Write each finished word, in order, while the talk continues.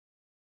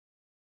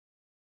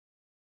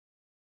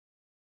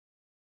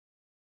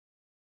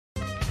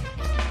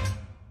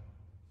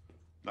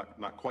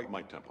Not quite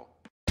my tempo.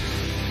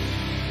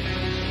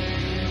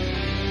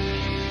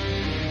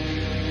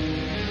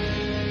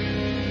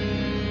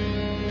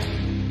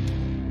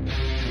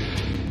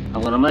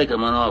 I'm gonna make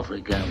him an offer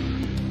again.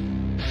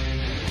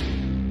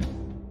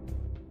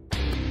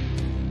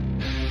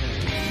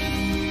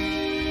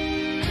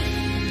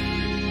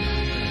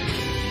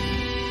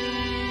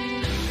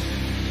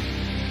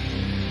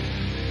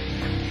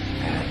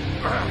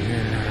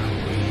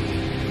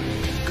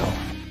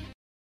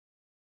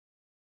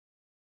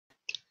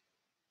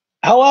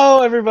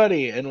 Hello,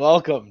 everybody, and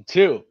welcome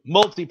to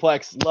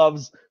Multiplex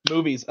Loves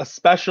Movies, a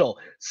special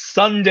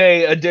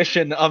Sunday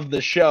edition of the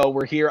show.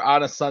 We're here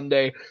on a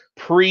Sunday,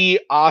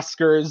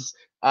 pre-Oscars,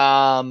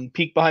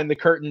 peek behind the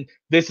curtain.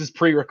 This is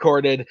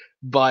pre-recorded,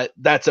 but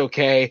that's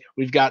okay.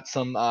 We've got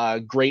some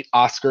great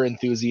Oscar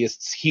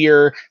enthusiasts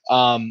here,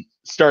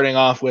 starting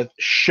off with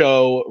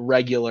show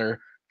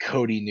regular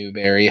Cody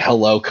Newberry.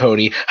 Hello,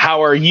 Cody.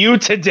 How are you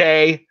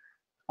today?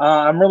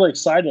 I'm really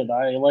excited.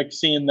 I like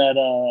seeing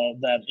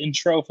that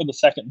intro for the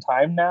second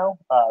time now,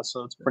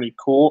 so it's pretty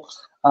cool.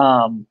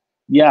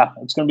 Yeah,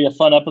 it's going to be a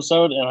fun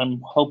episode, and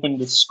I'm hoping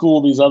to school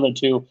these other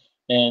two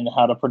in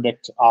how to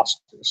predict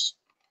Oscars.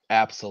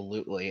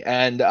 Absolutely.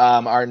 And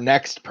our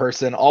next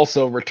person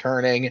also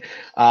returning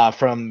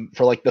for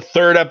like the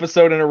third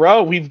episode in a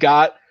row, we've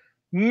got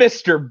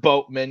Mr.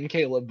 Boatman,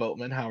 Caleb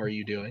Boatman. How are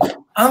you doing?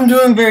 I'm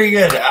doing very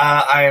good.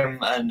 I am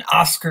an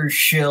Oscar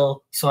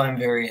shill, so I'm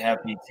very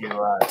happy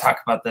to talk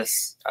about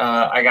this.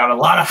 I got a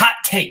lot of hot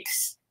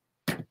takes.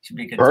 Should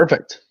be good.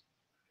 Perfect.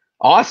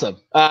 Awesome.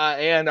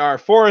 And our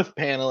fourth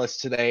panelist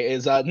today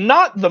is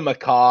not the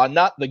macaw,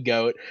 not the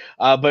goat,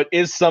 but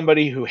is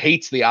somebody who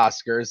hates the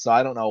Oscars. So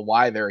I don't know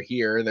why they're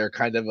here. They're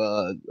kind of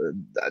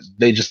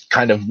they just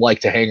kind of like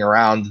to hang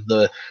around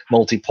the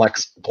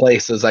multiplex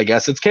places, I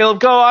guess. It's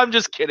Caleb Go. I'm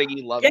just kidding.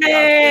 He loves the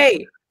Oscars.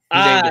 He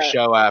named the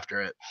show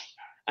after it.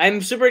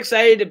 I'm super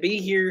excited to be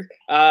here.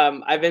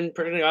 I've been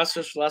predicting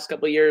Oscars for the last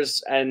couple of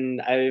years,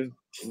 and I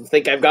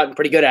think I've gotten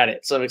pretty good at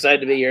it. So I'm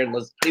excited to be here, and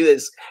let's do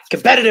this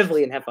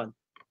competitively and have fun.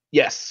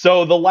 Yes.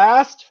 So the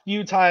last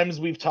few times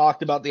we've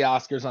talked about the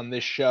Oscars on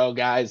this show,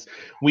 guys,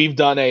 we've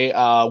done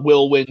a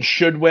will win,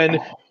 should win.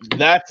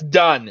 That's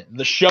done.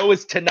 The show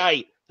is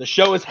tonight. The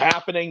show is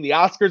happening. The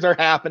Oscars are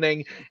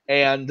happening.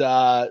 And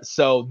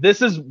so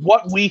this is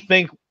what we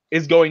think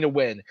is going to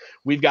win.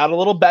 We've got a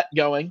little bet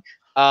going.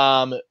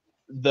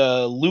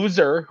 The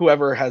loser,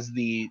 whoever has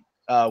the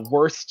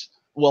worst,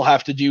 will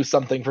have to do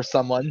something for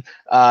someone.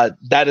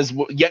 That is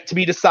yet to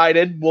be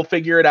decided. We'll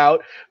figure it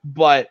out.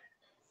 But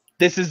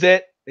this is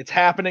it. It's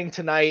happening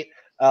tonight.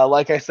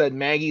 Like I said,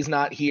 Maggie's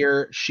not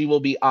here. She will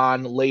be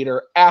on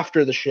later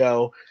after the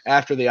show,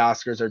 after the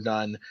Oscars are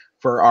done,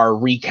 for our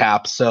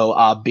recap.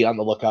 So be on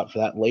the lookout for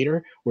that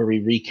later, where we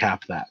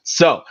recap that.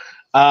 So,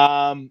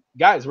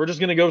 guys, we're just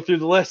going to go through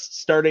the list,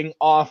 starting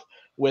off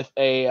with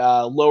a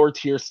lower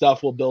tier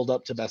stuff. We'll build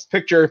up to Best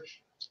Picture.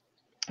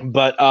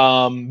 But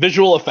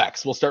visual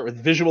effects. We'll start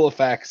with visual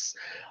effects.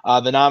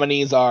 The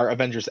nominees are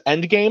Avengers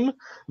Endgame,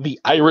 The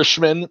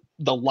Irishman,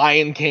 The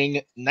Lion King,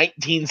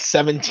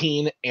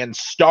 1917, and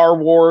Star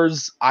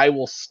Wars. I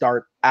will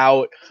start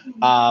out.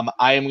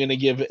 I am going to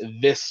give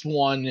this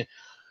one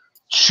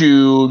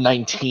to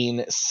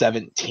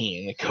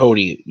 1917.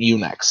 Cody, you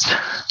next.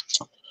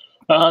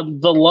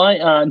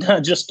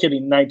 Just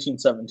kidding.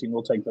 1917.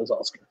 We'll take those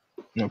Oscars.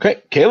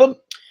 Okay, Caleb?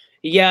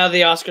 Yeah,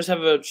 the Oscars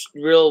have a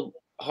real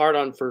hard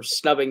on for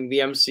snubbing the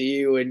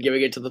MCU and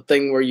giving it to the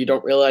thing where you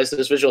don't realize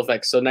there's visual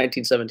effects. So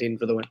 1917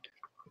 for the win.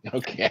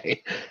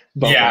 Okay.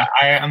 Yeah,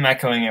 I'm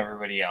echoing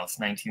everybody else.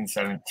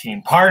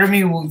 1917. Part of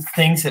me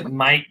thinks it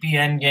might be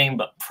Endgame,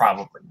 but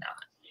probably not.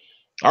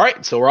 All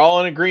right, so we're all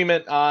in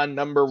agreement on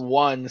number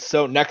one.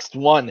 So next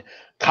one,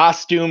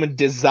 costume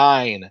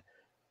design.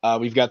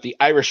 We've got The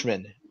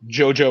Irishman,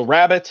 Jojo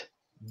Rabbit,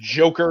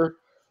 Joker,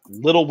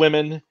 Little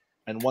Women,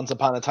 and Once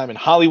Upon a Time in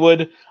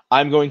Hollywood.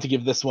 I'm going to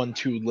give this one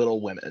to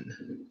Little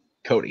Women.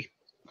 Cody.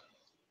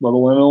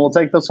 Little Women will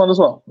take this one as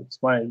well. It's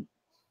my,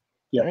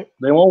 yeah. Right.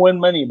 They won't win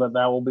many, but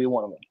that will be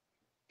one of them.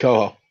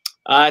 Coho.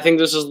 I think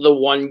this is the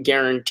one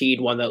guaranteed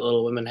one that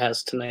Little Women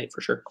has tonight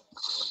for sure.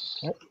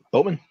 Right.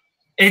 Bowman.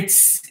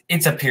 It's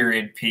a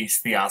period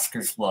piece. The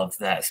Oscars love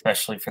that,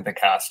 especially for the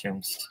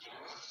costumes.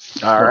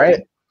 All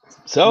right.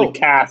 So the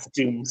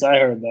costumes. I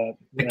heard that.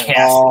 The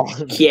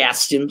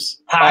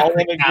costumes. All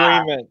in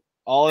agreement.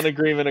 All in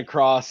agreement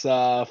across two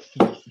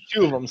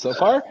of them so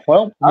far.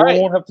 Well, we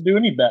won't have to do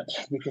any bet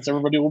because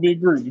everybody will be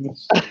agreeing.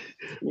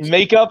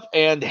 Makeup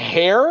and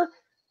hair.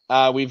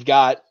 We've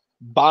got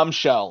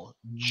Bombshell,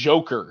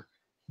 Joker,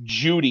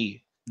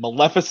 Judy,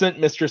 Maleficent,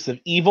 Mistress of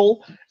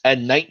Evil,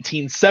 and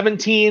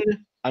 1917.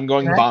 I'm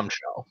going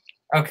Bombshell.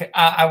 Okay,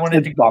 I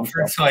wanted to go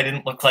first so I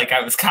didn't look like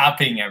I was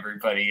copying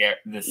everybody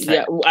this time.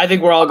 Yeah, I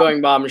think we're all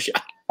going Bombshell.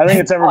 I think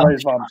it's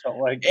everybody's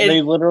Bombshell. Like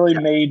they literally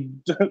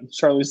made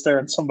Charlize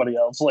Theron somebody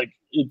else. Like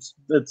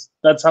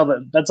that's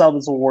how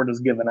this award is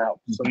given out.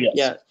 So yes.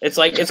 Yeah, it's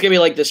gonna be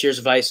like this year's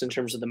Vice in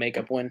terms of the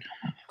makeup win.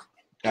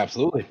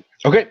 Absolutely.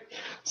 Okay,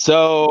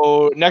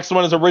 so next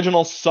one is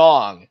original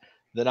song.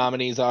 The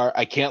nominees are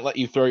I Can't Let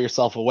You Throw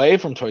Yourself Away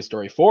from Toy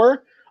Story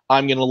 4,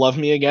 I'm Gonna Love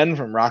Me Again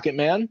from Rocket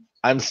Man,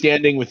 I'm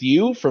Standing With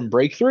You from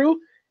Breakthrough,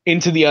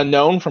 Into the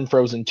Unknown from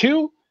Frozen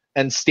 2,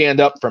 and Stand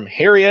Up from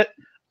Harriet.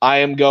 I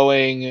am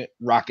going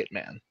Rocket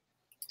Man.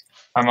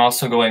 I'm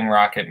also going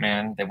Rocket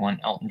Man. They want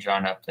Elton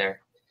John up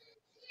there.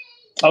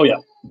 Oh yeah,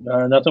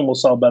 nothing will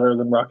sell better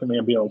than Rocket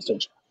Man being on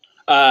stage.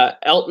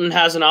 Elton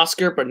has an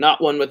Oscar, but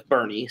not one with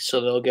Bernie,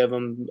 so they'll give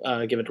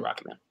it to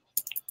Rocket Man.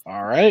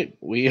 All right,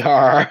 we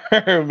are.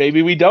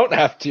 Maybe we don't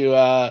have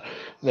to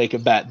make a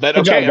bet, but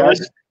okay. Good job,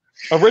 guys.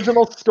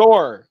 Original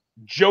score: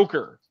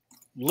 Joker,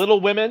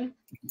 Little Women,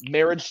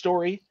 Marriage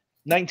Story,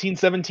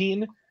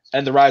 1917,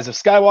 and The Rise of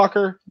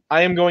Skywalker.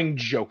 I am going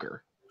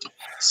Joker.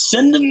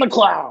 Send in the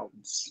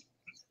clouds.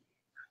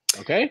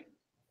 Okay.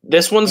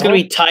 This one's going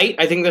to be tight.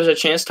 I think there's a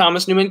chance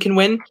Thomas Newman can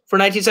win for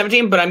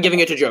 1917, but I'm giving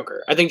it to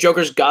Joker. I think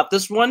Joker's got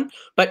this one,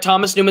 but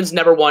Thomas Newman's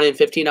never won in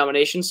 15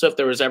 nominations, so if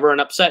there was ever an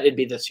upset, it'd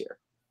be this year.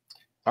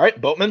 All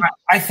right, Boatman.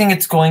 I think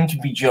it's going to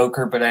be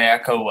Joker, but I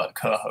echo what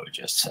Coho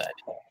just said.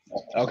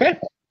 Okay.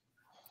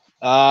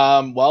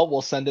 Well,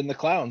 we'll send in the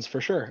clowns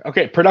for sure.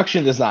 Okay,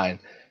 production design.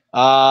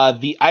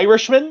 The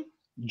Irishman,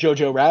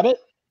 Jojo Rabbit,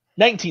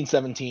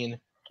 1917,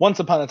 Once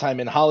Upon a Time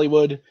in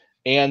Hollywood,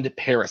 and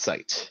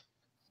Parasite.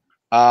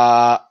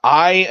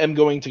 I am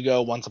going to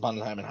go Once Upon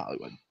a Time in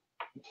Hollywood.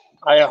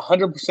 I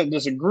 100%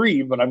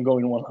 disagree, but I'm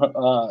going with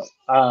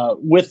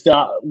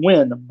the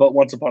win, but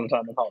Once Upon a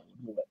Time in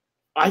Hollywood.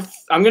 I'm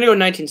going to go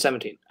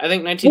 1917. I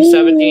think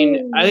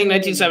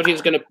 1917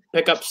 is going to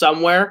pick up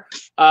somewhere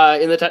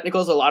in the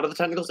technicals, a lot of the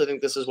technicals. I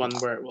think this is one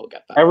where it will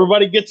get that.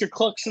 Everybody get your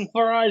clucks and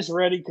fries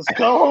ready because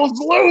Coho's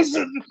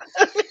losing.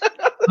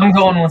 I'm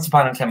going Once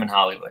Upon a Time in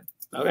Hollywood.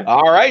 Okay.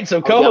 All right,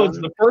 so Coho's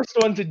the first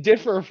one to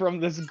differ from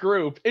this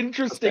group.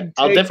 Interesting. Okay,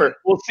 I'll differ.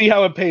 We'll see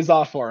how it pays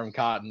off for him,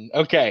 Cotton.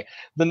 Okay,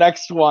 the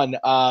next one,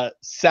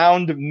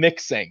 sound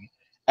mixing.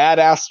 Ad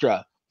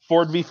Astra,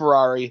 Ford v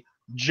Ferrari,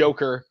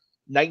 Joker,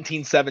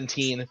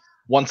 1917,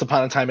 Once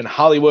Upon a Time in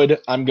Hollywood.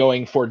 I'm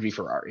going Ford v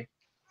Ferrari.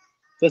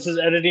 This is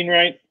editing,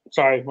 right?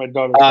 Sorry, my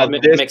daughter.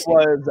 This mixing.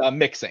 was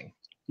mixing.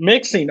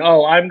 Mixing.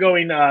 Oh, I'm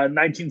going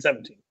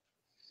 1917.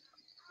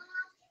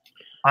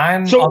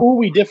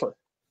 We differ.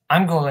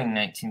 I'm going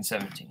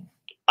 1917.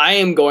 I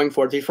am going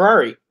Ford v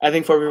Ferrari. I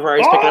think Ford v Ferrari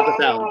is picking up the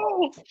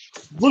sound.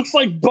 Looks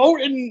like Boat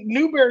and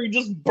Newberry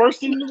just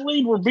burst into the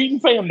lead. We're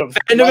beating fandom.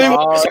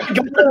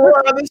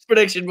 On this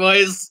prediction,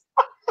 boys.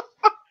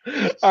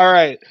 All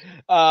right.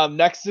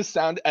 Next is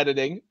sound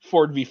editing.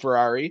 Ford v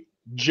Ferrari,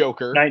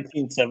 Joker,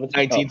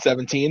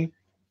 1917,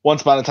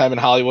 Once Upon a Time in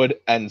Hollywood,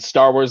 and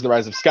Star Wars: The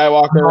Rise of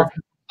Skywalker.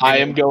 I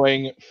am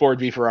going Ford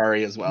v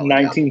Ferrari as well.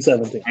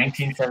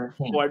 1917.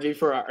 Ford v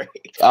Ferrari.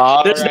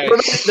 Right.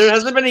 There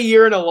hasn't been a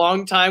year in a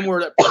long time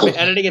where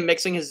editing and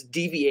mixing has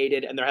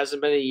deviated, and there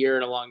hasn't been a year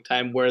in a long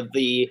time where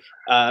the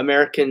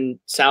American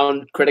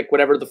Sound Critic,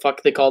 whatever the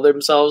fuck they call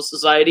themselves,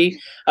 Society,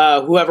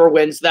 whoever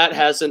wins that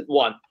hasn't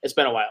won. It's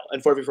been a while,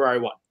 and Ford v Ferrari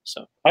won.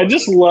 So I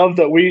just love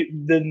that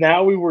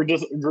now we were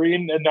just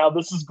agreeing, and now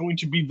this is going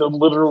to be the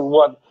literal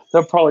one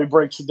that probably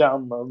breaks it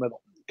down in the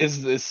middle.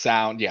 Is this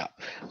sound? Yeah.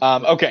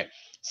 Okay.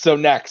 So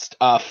next,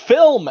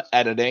 film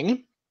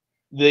editing.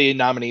 The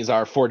nominees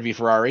are Ford v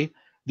Ferrari,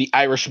 The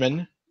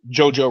Irishman,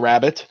 Jojo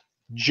Rabbit,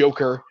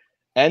 Joker,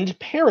 and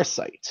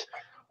Parasite.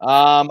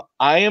 I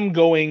am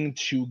going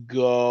to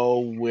go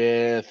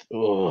with.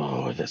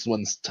 Oh, this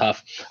one's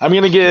tough. I'm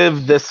going to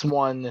give this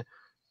one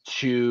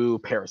to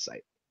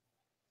Parasite.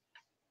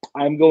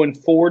 I'm going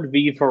Ford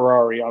v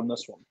Ferrari on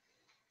this one.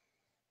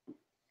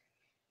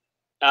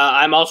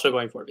 I'm also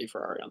going Ford v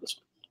Ferrari on this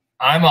one.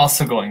 I'm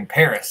also going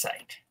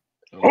Parasite.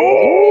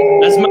 Oh!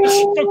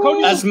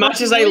 As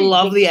much as I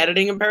love the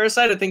editing in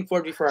Parasite, I think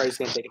Ford v Ferrari is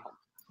going to take it home.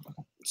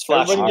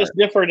 Everybody just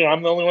different, and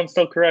I'm the only one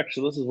still correct,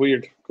 so this is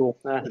weird. Cool.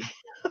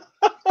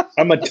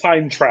 I'm a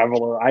time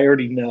traveler. I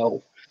already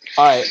know.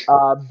 All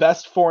right.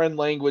 Best foreign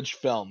language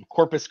film: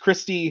 Corpus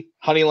Christi,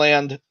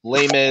 Honeyland,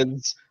 Les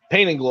Mis,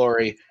 Pain and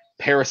Glory,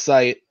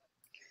 Parasite.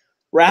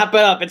 Wrap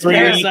it up. It's 3,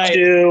 Parasite.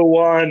 2,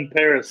 1,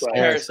 Parasite.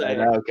 Parasite.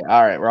 Okay.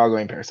 All right. We're all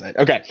going Parasite.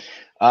 Okay.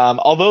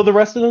 Although the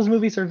rest of those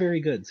movies are very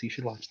good, so you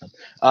should watch them.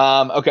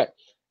 Okay.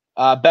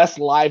 Best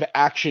live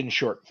action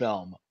short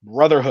film: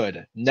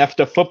 Brotherhood,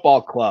 Nefta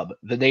Football Club,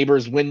 The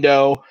Neighbor's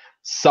Window,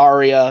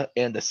 Saria,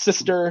 and a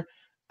Sister.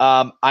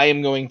 I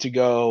am going to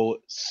go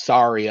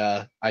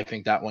Saria. I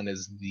think that one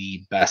is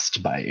the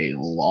best by a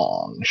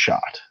long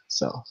shot.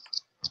 So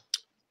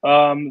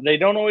they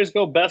don't always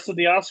go best of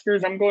the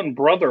Oscars. I'm going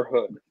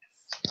Brotherhood.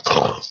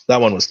 that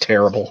one was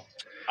terrible.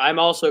 I'm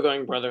also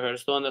going Brotherhood.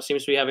 It's the one that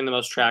seems to be having the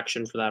most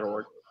traction for that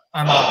award.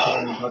 I'm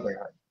also going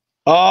Brotherhood.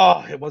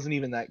 Oh, it wasn't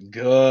even that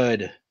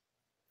good.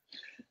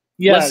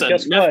 Yeah, listen,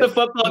 guess Nefta what?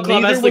 Football Club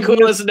Neither has the was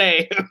coolest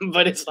name,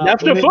 but it's not.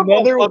 Nefta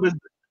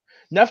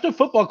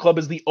Football Club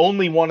is the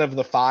only one of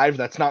the 5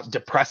 that's not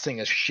depressing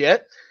as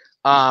shit.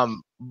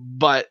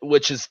 But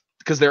which is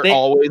because they're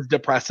always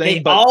depressing. They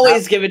but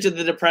always give it to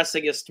the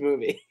depressingest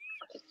movie.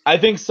 I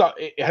think so.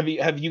 Have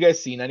you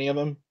guys seen any of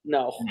them?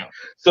 No.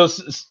 So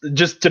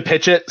just to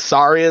pitch it,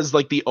 Saria is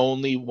like the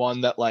only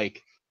one that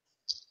like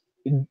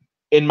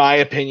in my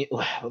opinion,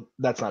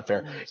 that's not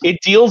fair.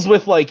 It deals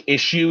with like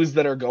issues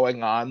that are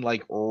going on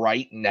like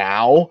right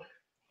now,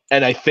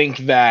 and I think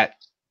that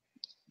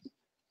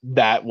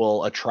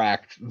will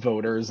attract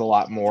voters a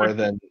lot more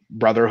than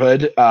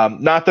Brotherhood.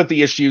 Not that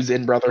the issues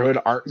in Brotherhood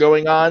aren't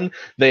going on,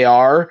 they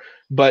are,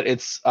 but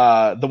it's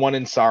the one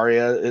in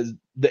Saria is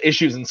the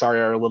issues in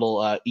Saria are a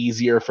little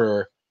easier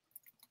for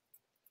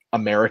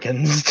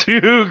Americans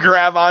to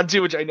grab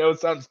onto, which I know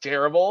sounds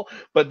terrible,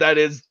 but that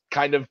is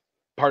kind of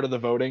part of the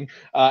voting.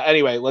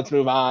 Anyway, let's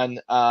move on.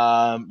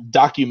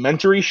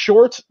 Documentary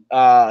short.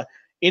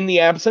 In the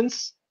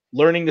Absence,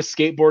 Learning to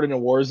Skateboard in a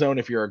War Zone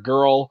If You're a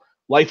Girl,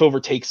 Life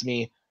Overtakes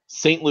Me,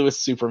 St. Louis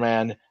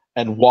Superman,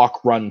 and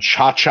Walk Run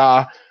Cha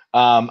Cha.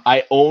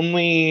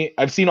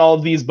 I've seen all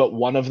of these but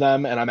one of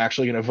them, and I'm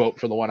actually going to vote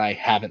for the one I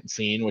haven't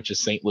seen, which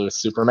is St. Louis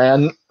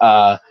Superman.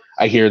 I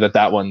hear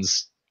that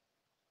one's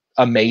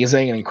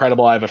amazing and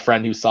incredible. I have a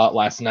friend who saw it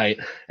last night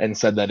and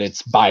said that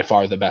it's by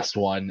far the best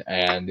one,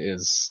 and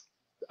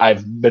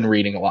I've been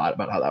reading a lot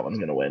about how that one's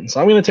going to win. So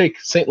I'm going to take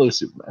St. Louis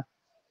Superman.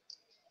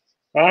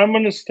 I'm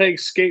going to take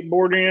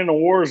Skateboarding in a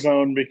War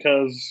Zone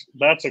because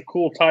that's a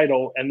cool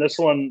title. And this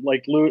one,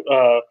 like,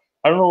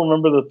 I don't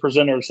remember the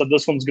presenter said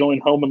this one's going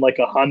home in like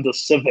a Honda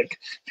Civic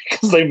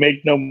because they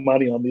make no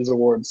money on these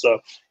awards. So,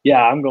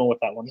 yeah, I'm going with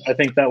that one. I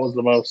think that was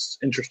the most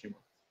interesting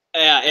one.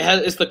 Yeah,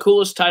 it's the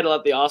coolest title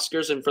at the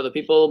Oscars, and for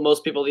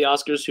most people at the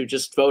Oscars who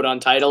just vote on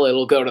title,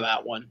 it'll go to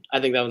that one.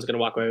 I think that one's going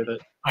to walk away with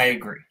it. I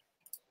agree.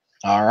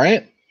 All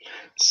right.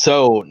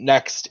 So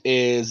next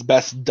is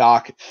Best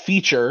Doc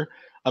Feature: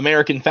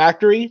 American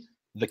Factory,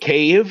 The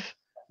Cave,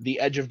 The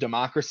Edge of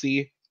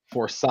Democracy,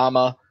 For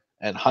Sama,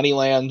 and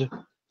Honeyland.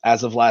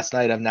 As of last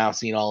night, I've now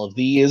seen all of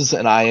these,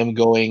 and I am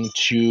going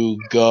to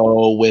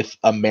go with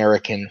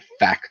American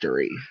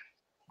Factory.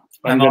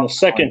 I'm going to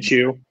second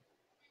you.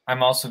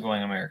 I'm also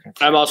going American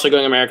Factory. I'm also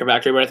going American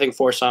Factory, but I think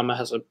For Sama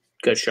has a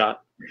good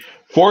shot.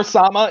 For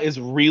Sama is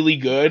really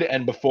good,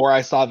 and before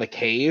I saw The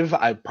Cave,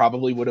 I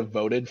probably would have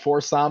voted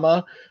For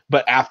Sama,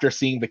 but after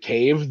seeing The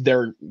Cave,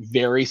 they're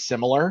very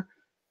similar.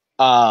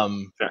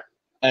 Sure.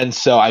 And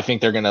so I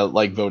think they're gonna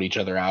like vote each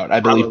other out.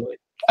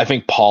 I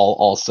think Paul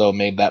also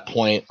made that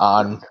point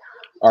on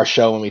our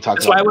show when we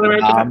talked about. That's why I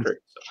went American Factory.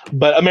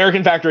 But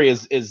American Factory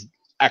is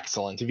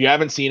excellent. If you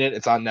haven't seen it,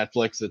 it's on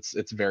Netflix.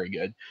 It's very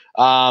good.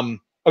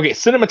 Okay,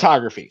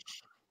 cinematography: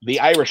 The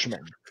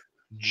Irishman,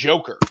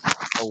 Joker,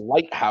 The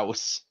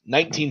Lighthouse,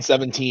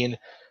 1917,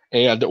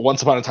 and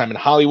Once Upon a Time in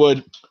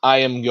Hollywood. I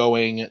am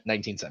going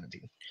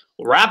 1917.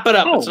 Wrap it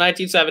up. It's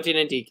 1917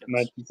 and Deacons.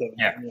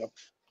 1917. Yeah.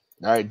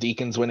 All right,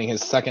 Deacons winning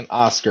his second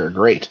Oscar.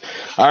 Great.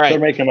 All right. They're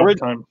making up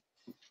time.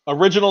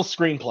 Original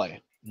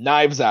screenplay: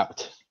 Knives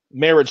Out,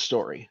 Marriage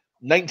Story,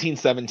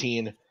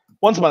 1917,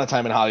 Once Upon a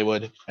Time in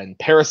Hollywood, and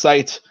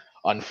Parasite.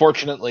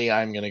 Unfortunately,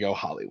 I'm going to go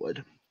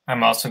Hollywood.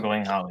 I'm also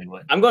going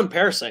Hollywood. I'm going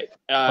Parasite.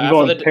 I'm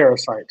going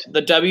Parasite.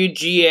 The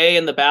WGA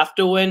and the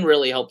BAFTA win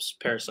really helps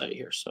Parasite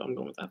here, so I'm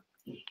going with that.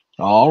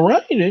 All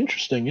right,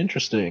 interesting.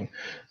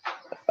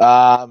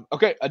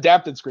 Okay,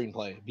 adapted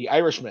screenplay: The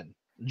Irishman,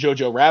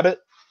 Jojo Rabbit,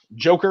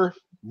 Joker,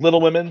 Little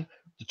Women,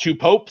 The Two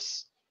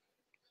Popes.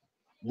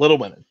 Little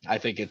Women. I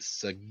think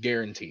it's a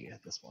guarantee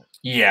at this point.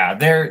 Yeah,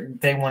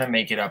 they want to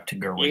make it up to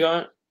Gerwig. You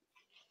got?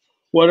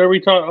 What are we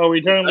talking? Are we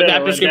talking about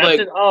Adapted screenplay.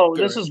 adapted? Oh,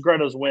 this is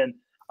Greta's win.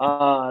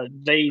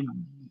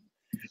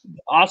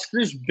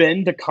 Oscars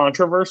bend to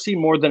controversy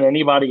more than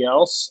anybody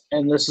else,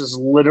 and this is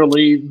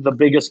literally the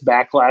biggest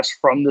backlash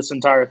from this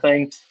entire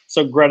thing.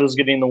 So Greta's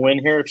getting the win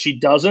here. If she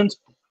doesn't,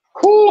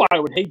 I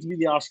would hate to be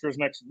the Oscars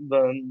the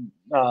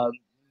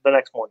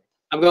next morning.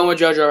 I'm going with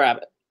Jojo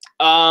Rabbit.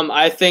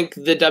 I think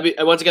the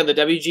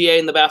WGA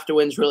and the BAFTA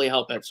wins really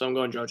help it, so I'm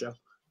going JoJo.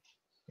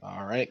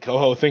 All right,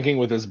 Coho thinking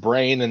with his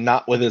brain and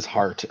not with his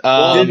heart.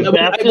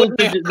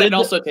 I'd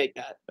also take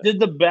that. Did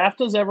the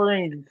BAFTAs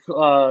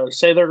ever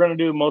say they're going to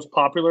do most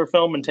popular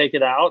film and take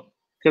it out?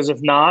 Because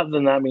if not,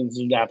 then that means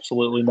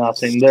absolutely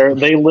nothing.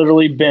 They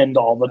literally bend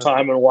all the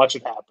time and watch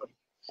it happen.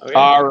 Okay.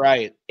 All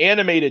right,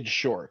 animated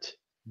short: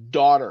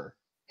 Daughter,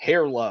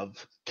 Hair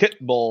Love, Kit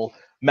Bull,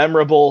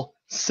 Memorable,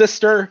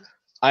 Sister.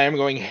 I am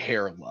going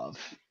Hair Love.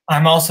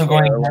 I'm also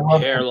going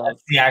Hair Love.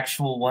 That's the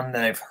actual one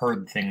that I've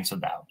heard things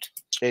about.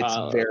 It's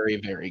very,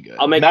 very good.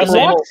 I'll make I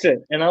liked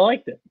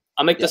it.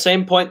 I'll make the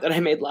same point that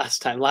I made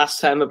last time. Last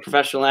time a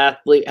professional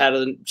athlete had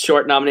a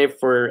short nominated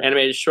for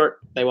animated short,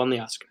 they won the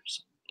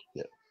Oscars.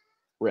 Yeah.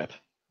 Rip.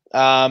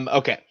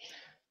 Okay.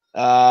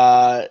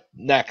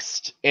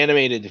 Next,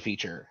 animated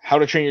feature: How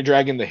to Train Your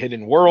Dragon: The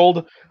Hidden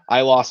World,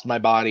 I Lost My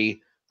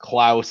Body,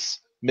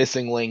 Klaus,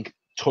 Missing Link,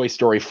 Toy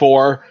Story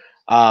 4.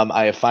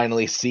 I have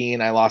finally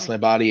seen I Lost My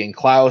Body and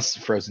Klaus.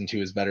 Frozen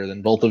 2 is better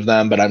than both of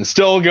them, but I'm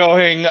still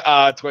going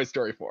Toy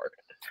Story 4.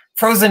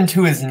 Frozen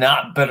 2 is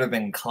not better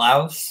than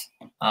Klaus.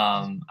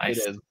 It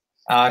is.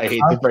 I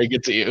hate to break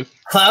it to you.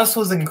 Klaus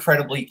was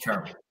incredibly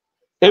charming.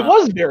 It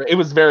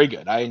was very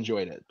good. I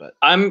enjoyed it, but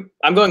I'm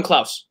going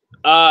Klaus.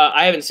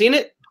 I haven't seen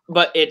it,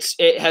 but it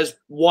has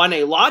won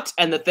a lot.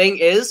 And the thing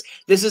is,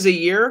 this is a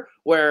year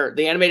where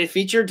the animated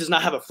feature does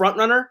not have a front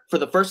runner for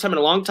the first time in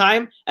a long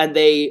time, and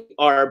they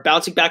are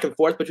bouncing back and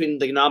forth between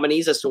the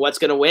nominees as to what's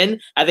going to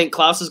win. I think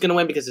Klaus is going to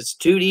win because it's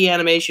 2D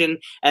animation,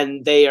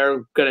 and they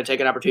are going to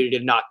take an opportunity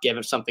to not give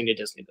something to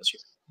Disney this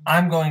year.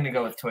 I'm going to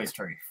go with Toy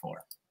Story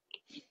 4.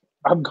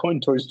 I'm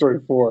going Toy Story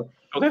 4.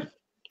 Okay.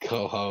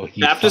 Coho.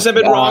 BAFTAs have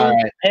been wrong.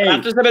 Right. Hey,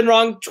 BAFTAs have been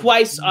wrong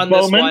twice on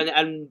Bowman, this one,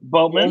 and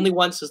Bowman, only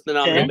once has the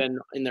nominee okay. been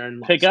in there.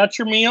 And pick out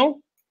your meal.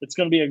 It's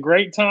going to be a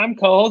great time.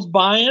 Coho's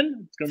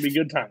buying. It's going to be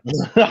a good time.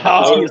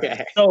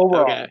 Okay. So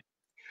wrong. Okay.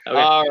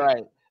 All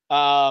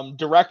right.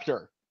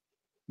 Director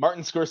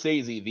Martin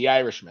Scorsese, The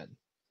Irishman.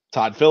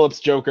 Todd Phillips,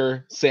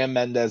 Joker. Sam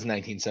Mendes,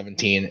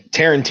 1917.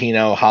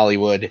 Tarantino,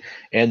 Hollywood.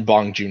 And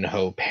Bong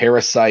Joon-ho,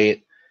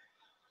 Parasite.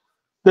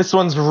 This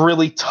one's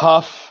really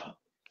tough.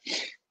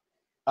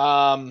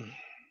 But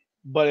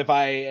if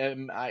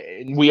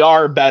we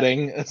are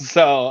betting,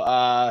 so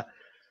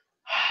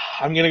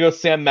I'm gonna go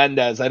Sam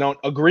Mendes. I don't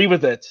agree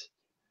with it.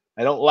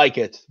 I don't like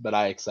it, but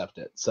I accept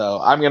it. So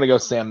I'm gonna go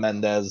Sam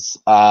Mendes.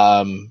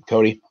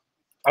 Cody.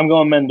 I'm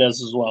going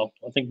Mendes as well.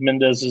 I think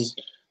Mendes is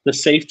the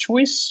safe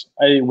choice.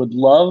 I would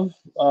love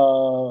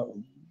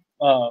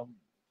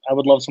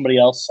somebody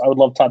else. I would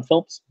love Todd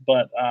Phillips,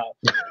 but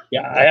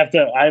yeah, I have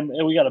to.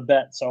 We got to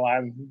bet, so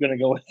I'm gonna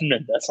go with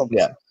Mendes on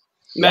this. Yeah.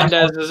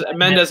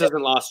 Mendes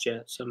hasn't lost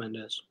yet, so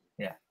Mendes.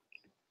 Yeah.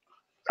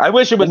 I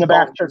wish it was the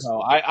BAFTAs.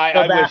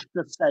 I wish.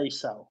 BAFTA say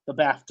so. The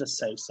BAFTA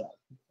say so.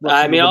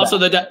 I mean, also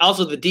the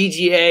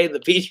DGA, the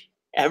PG,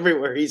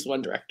 everywhere he's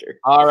one director.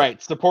 All right,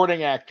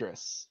 supporting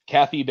actress: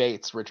 Kathy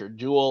Bates, Richard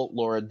Jewell,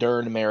 Laura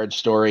Dern, Marriage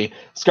Story,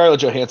 Scarlett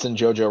Johansson,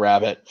 Jojo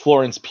Rabbit,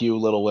 Florence Pugh,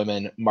 Little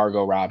Women,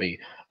 Margot Robbie.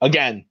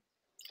 Again,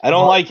 I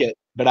don't like it,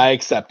 but I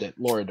accept it.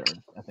 Laura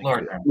Dern. I think.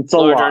 Laura Dern. It's a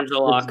Laura lock. Dern's a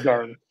lock. It's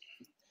Dern.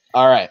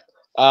 All right.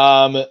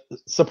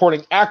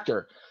 Supporting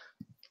actor.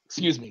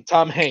 Excuse me.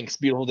 Tom Hanks,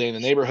 Beautiful Day in the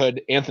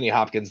Neighborhood. Anthony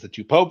Hopkins, The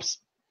Two Popes.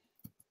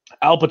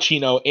 Al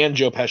Pacino and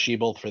Joe Pesci,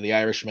 both for The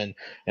Irishman.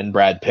 And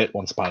Brad Pitt,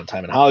 Once Upon a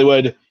Time in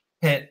Hollywood.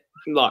 Pitt.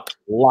 Lock.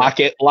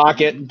 Lock it.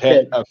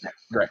 Pitt. Okay,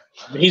 great.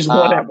 He's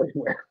won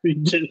everywhere.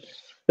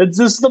 It's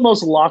just the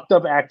most locked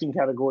up acting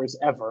categories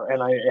ever,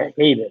 and I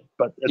hate it.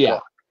 But it's yeah.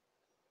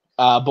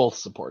 Both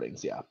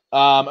supportings, yeah.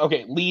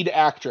 Okay, lead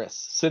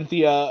actress: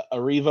 Cynthia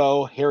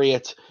Erivo,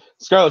 Harriet,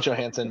 Scarlett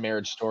Johansson,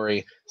 Marriage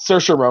Story,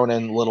 Saoirse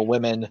Ronan, Little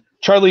Women,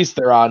 Charlize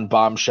Theron,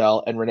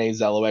 Bombshell, and Renee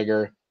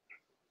Zellweger.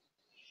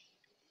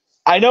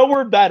 I know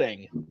we're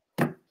betting,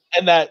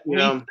 and that we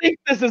think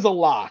this is a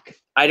lock.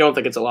 I don't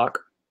think it's a lock.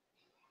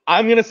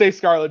 I'm gonna say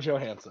Scarlett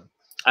Johansson.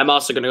 I'm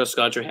also gonna go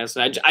Scarlett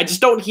Johansson. I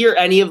just don't hear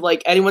any of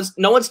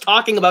no one's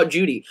talking about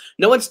Judy.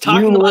 No one's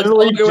talking about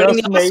winning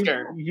the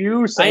Oscar.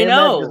 You saying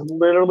that just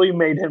literally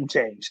made him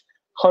change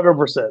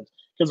 100%.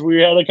 Because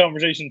we had a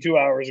conversation 2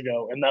 hours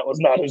ago, and that was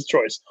not his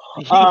choice.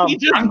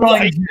 I'm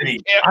going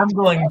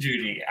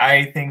Judy.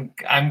 I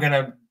think I'm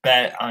gonna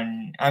bet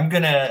on. I'm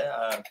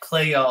gonna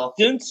play y'all.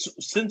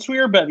 Since we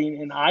are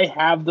betting, and I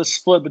have the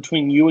split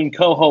between you and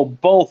Coho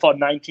both on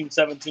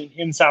 1917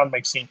 in sound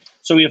mixing.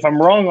 So if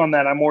I'm wrong on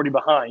that, I'm already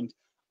behind.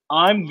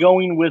 I'm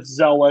going with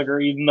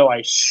Zellweger, even though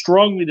I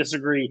strongly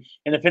disagree.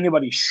 And if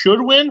anybody should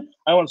win,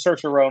 I want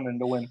Saoirse Ronan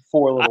to win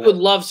for Little. I would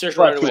love Saoirse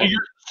Ronan to win.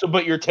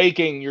 But you're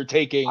taking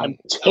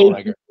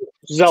Zellweger.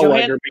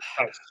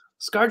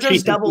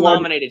 ScarJo's double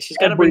nominated. She's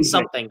got to bring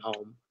something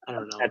home. I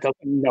don't know. I don't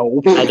know.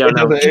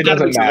 It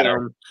doesn't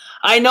matter.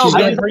 I know,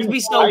 but it would be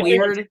so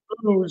weird.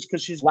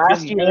 Because she's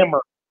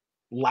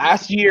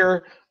last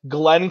year,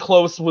 Glenn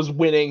Close was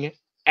winning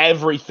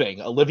everything.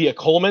 Olivia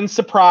Colman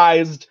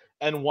surprised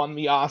and won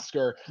the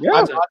Oscar. Yeah.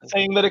 I'm not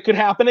saying that it could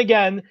happen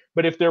again,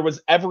 but if there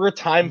was ever a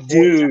time for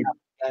it to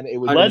happen, it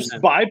would. Let's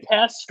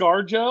bypass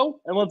ScarJo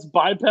and let's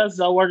bypass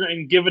Zellweger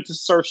and give it to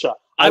Saoirse.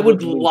 I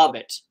would love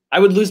it. I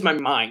would lose my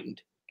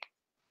mind.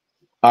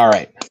 All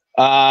right.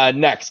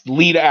 Next,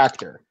 lead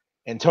actor: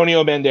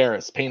 Antonio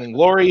Banderas, Pain and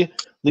Glory;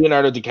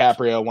 Leonardo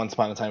DiCaprio, Once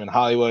Upon a Time in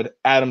Hollywood;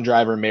 Adam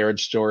Driver,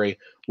 Marriage Story;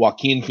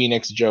 Joaquin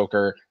Phoenix,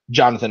 Joker;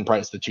 Jonathan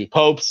Pryce, The Two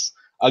Popes.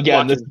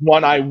 Again, this is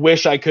one I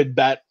wish I could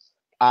bet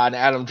on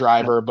Adam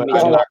Driver, but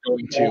I'm not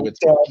going to.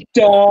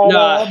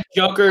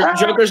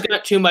 Joker's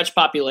got too much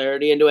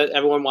popularity into it.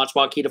 Everyone wants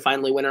Joaquin to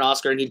finally win an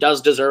Oscar, and he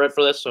does deserve it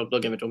for this, so they'll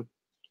give it to him.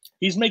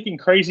 He's making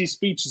crazy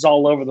speeches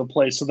all over the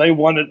place, so they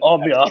wanted all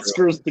the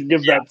Oscars to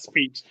give that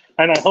speech.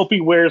 And I hope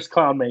he wears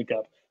clown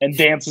makeup and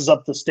dances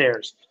up the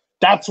stairs.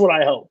 That's what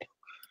I hope.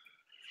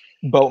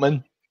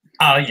 Boatman?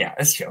 Oh, yeah,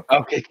 it's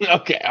Joker.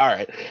 Okay,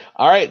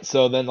 all right.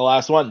 So then the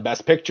last one,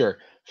 Best Picture: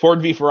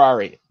 Ford v.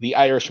 Ferrari, The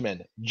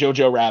Irishman,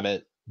 Jojo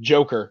Rabbit,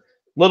 Joker,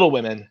 Little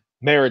Women,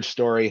 Marriage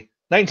Story,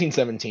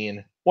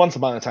 1917, Once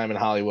Upon a Time in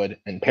Hollywood,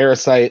 and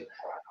Parasite.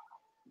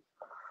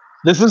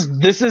 This is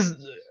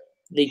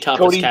the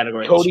toughest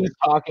category. Cody's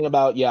talking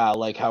about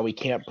like how we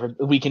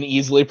can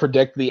easily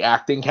predict the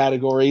acting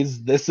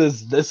categories. This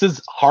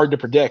is hard to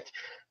predict.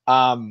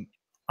 I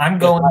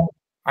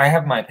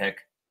have my pick.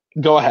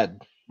 Go ahead.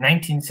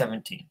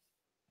 1917.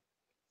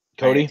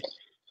 Cody.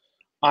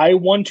 I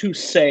want to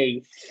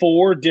say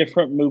 4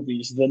 different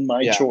movies than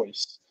my Yeah.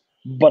 choice,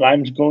 but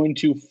I'm going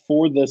to,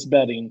 for this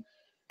betting,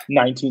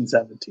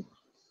 1917.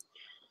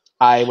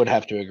 I would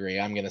have to agree.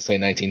 I'm going to say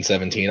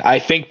 1917. I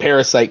think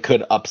Parasite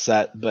could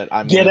upset, but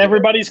I'm Get gonna-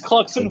 everybody's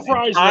clucks and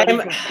fries ready I'm-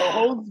 because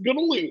Coho's going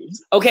to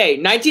lose. Okay,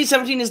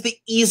 1917 is the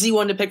easy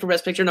one to pick for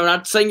Best Picture. No, I'm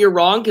not saying you're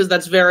wrong because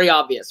that's very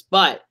obvious,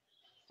 but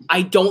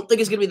I don't think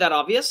it's gonna be that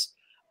obvious.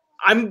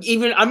 I'm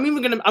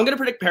gonna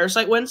predict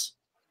Parasite wins,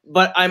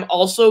 but I'm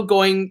also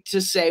going to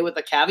say with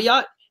a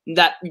caveat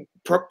that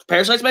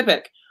Parasite's my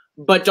pick.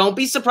 But don't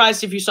be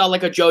surprised if you saw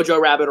like a Jojo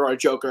Rabbit or a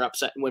Joker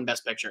upset and win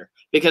Best Picture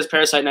because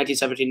Parasite and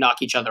 1917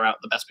 knock each other out in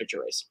the Best Picture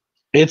race.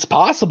 It's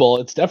possible.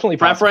 It's definitely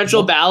possible.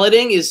 Preferential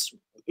balloting is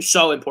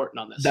so important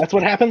on this. That's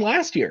what happened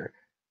last year.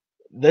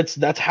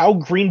 That's how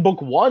Green Book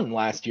won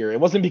last year. It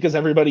wasn't because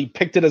everybody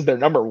picked it as their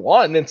number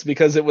one. It's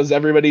because it was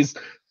everybody's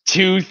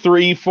 2,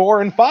 3,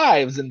 4, and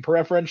 5s in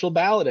preferential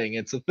balloting.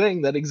 It's a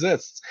thing that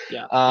exists.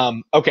 Yeah.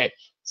 Okay.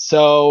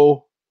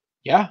 So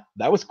yeah,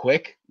 that was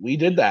quick. We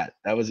did that.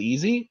 That was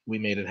easy. We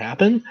made it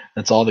happen.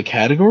 That's all the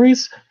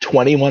categories.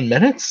 21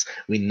 minutes.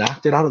 We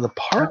knocked it out of the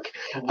park.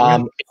 If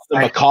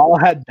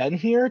McCall had been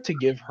here to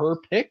give her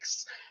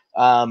picks,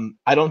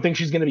 I don't think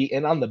she's going to be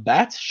in on the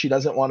bet. She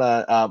doesn't want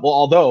to.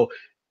 Although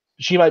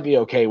she might be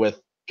okay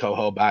with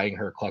Coho buying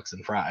her clucks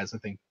and fries. I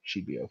think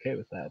she'd be okay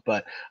with that.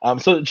 But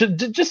so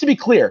just to be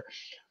clear,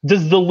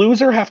 does the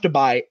loser have to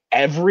buy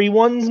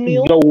everyone's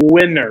meal? The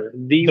winner.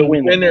 The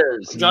winner.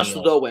 Winner's Just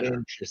meal. the winner.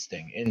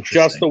 Interesting.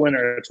 Just the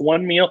winner. It's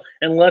one meal.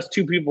 Unless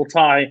 2 people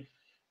tie,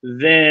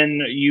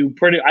 then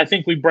I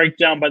think we break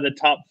down by the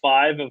top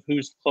 5 of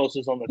who's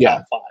closest on the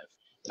top 5.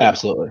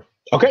 Absolutely.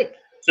 Okay.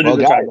 So Well,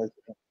 do the guys,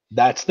 tiebreaker.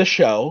 That's the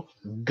show.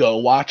 Go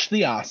watch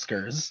the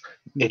Oscars.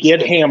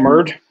 Get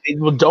hammered.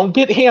 Well, don't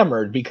get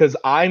hammered because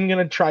I'm going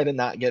to try to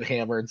not get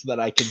hammered so that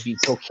I can be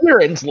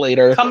coherent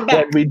later Come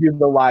back. when we do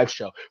the live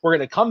show. We're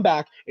going to come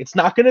back. It's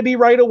not going to be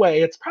right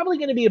away. It's probably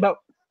going to be about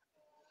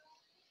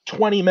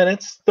 20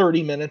 minutes,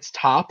 30 minutes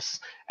tops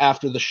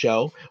after the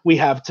show. We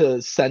have to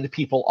send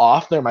people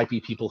off. There might be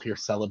people here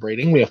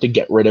celebrating. We have to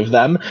get rid of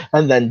them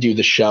and then do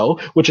the show,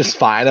 which is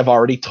fine. I've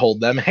already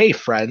told them, hey,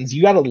 friends,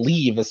 you got to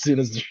leave as soon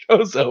as the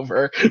show's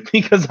over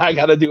because I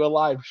got to do a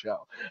live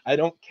show. I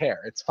don't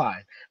care. It's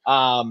fine.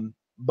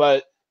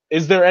 But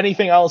is there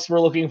anything else we're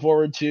looking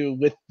forward to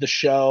with the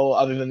show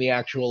other than the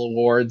actual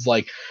awards?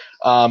 Like,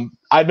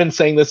 I've been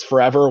saying this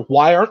forever.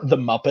 Why aren't the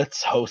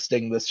Muppets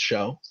hosting this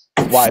show?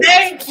 Why?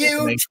 Thank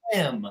you,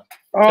 Tim.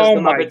 Oh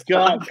the my Muppets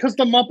god! suck. Because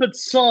the Muppets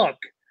suck.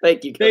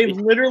 Thank you. They've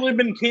Cody. literally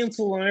been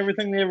canceled on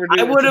everything they ever do.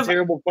 I It's would've- a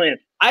terrible plan.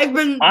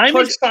 I'm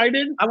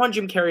excited. I want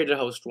Jim Carrey to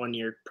host one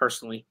year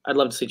personally. I'd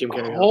love to see Jim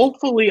Carrey host.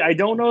 Hopefully, I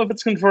don't know if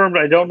it's confirmed.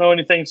 I don't know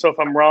anything, so if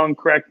I'm wrong,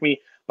 correct me.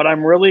 But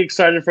I'm really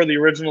excited for the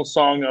original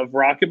song of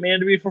Rocket Man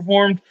to be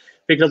performed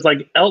because,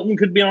 like, Elton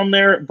could be on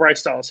there,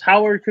 Bryce Dallas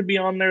Howard could be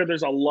on there.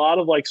 There's a lot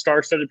of like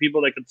star-studded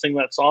people that could sing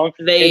that song,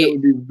 and it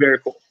would be very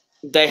cool.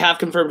 They have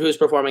confirmed who's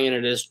performing, and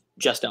it is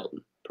just Elton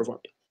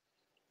performing.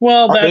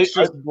 Well, Are that's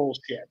they- just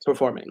bullshit.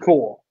 Performing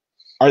Cool.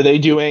 Are they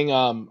doing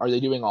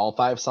all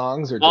 5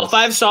 songs or all just,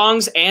 5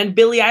 songs, and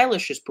Billie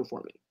Eilish is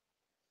performing.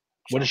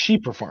 what is she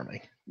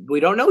performing? We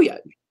don't know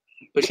yet,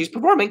 but she's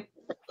performing.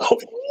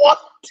 What?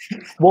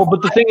 Well,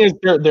 but the thing is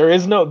there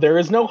is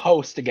no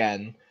host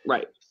again.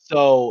 Right.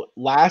 So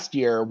last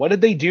year, what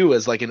did they do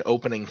as like an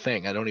opening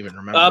thing? I don't even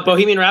remember.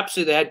 Bohemian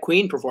Rhapsody. They had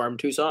Queen perform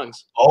 2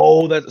 songs.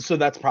 Oh,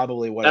 that's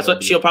probably what That's it'll what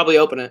be. she'll probably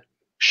open it.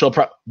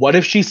 What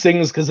if she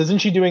sings? Because isn't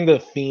she doing the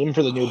theme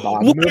for the new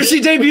Bond What movie? if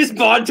she debuts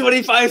Bond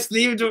 25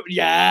 theme?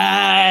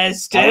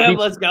 Yes, That would Tim,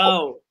 be let's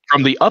go.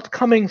 from the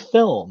upcoming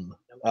film,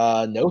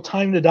 No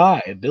Time to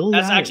Die? Billie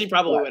That's Eilish. actually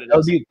probably what it That would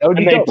is. be, that would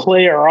And be they dope.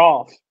 play her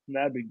off.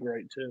 That'd be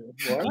great too.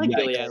 I What? like Yikes.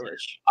 Billie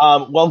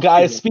Eilish. Well,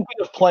 guys, speaking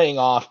of playing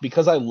off,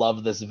 because I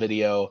love this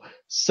video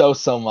so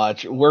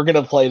much, we're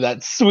gonna play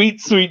that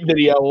sweet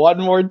video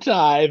one more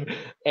time,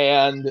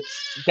 and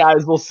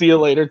guys, we'll see you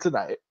later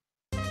tonight.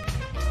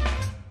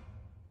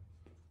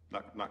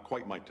 Not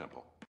quite my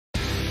tempo.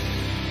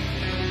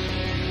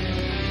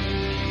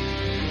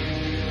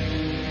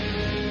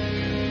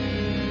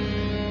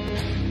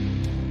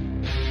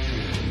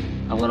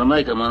 I'm gonna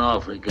make him an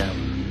offer he can't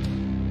refuse.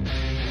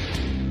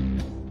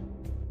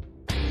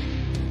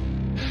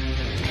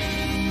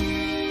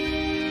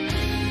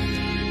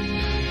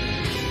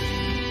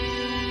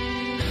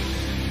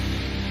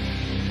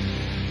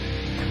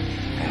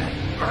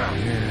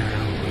 Yeah.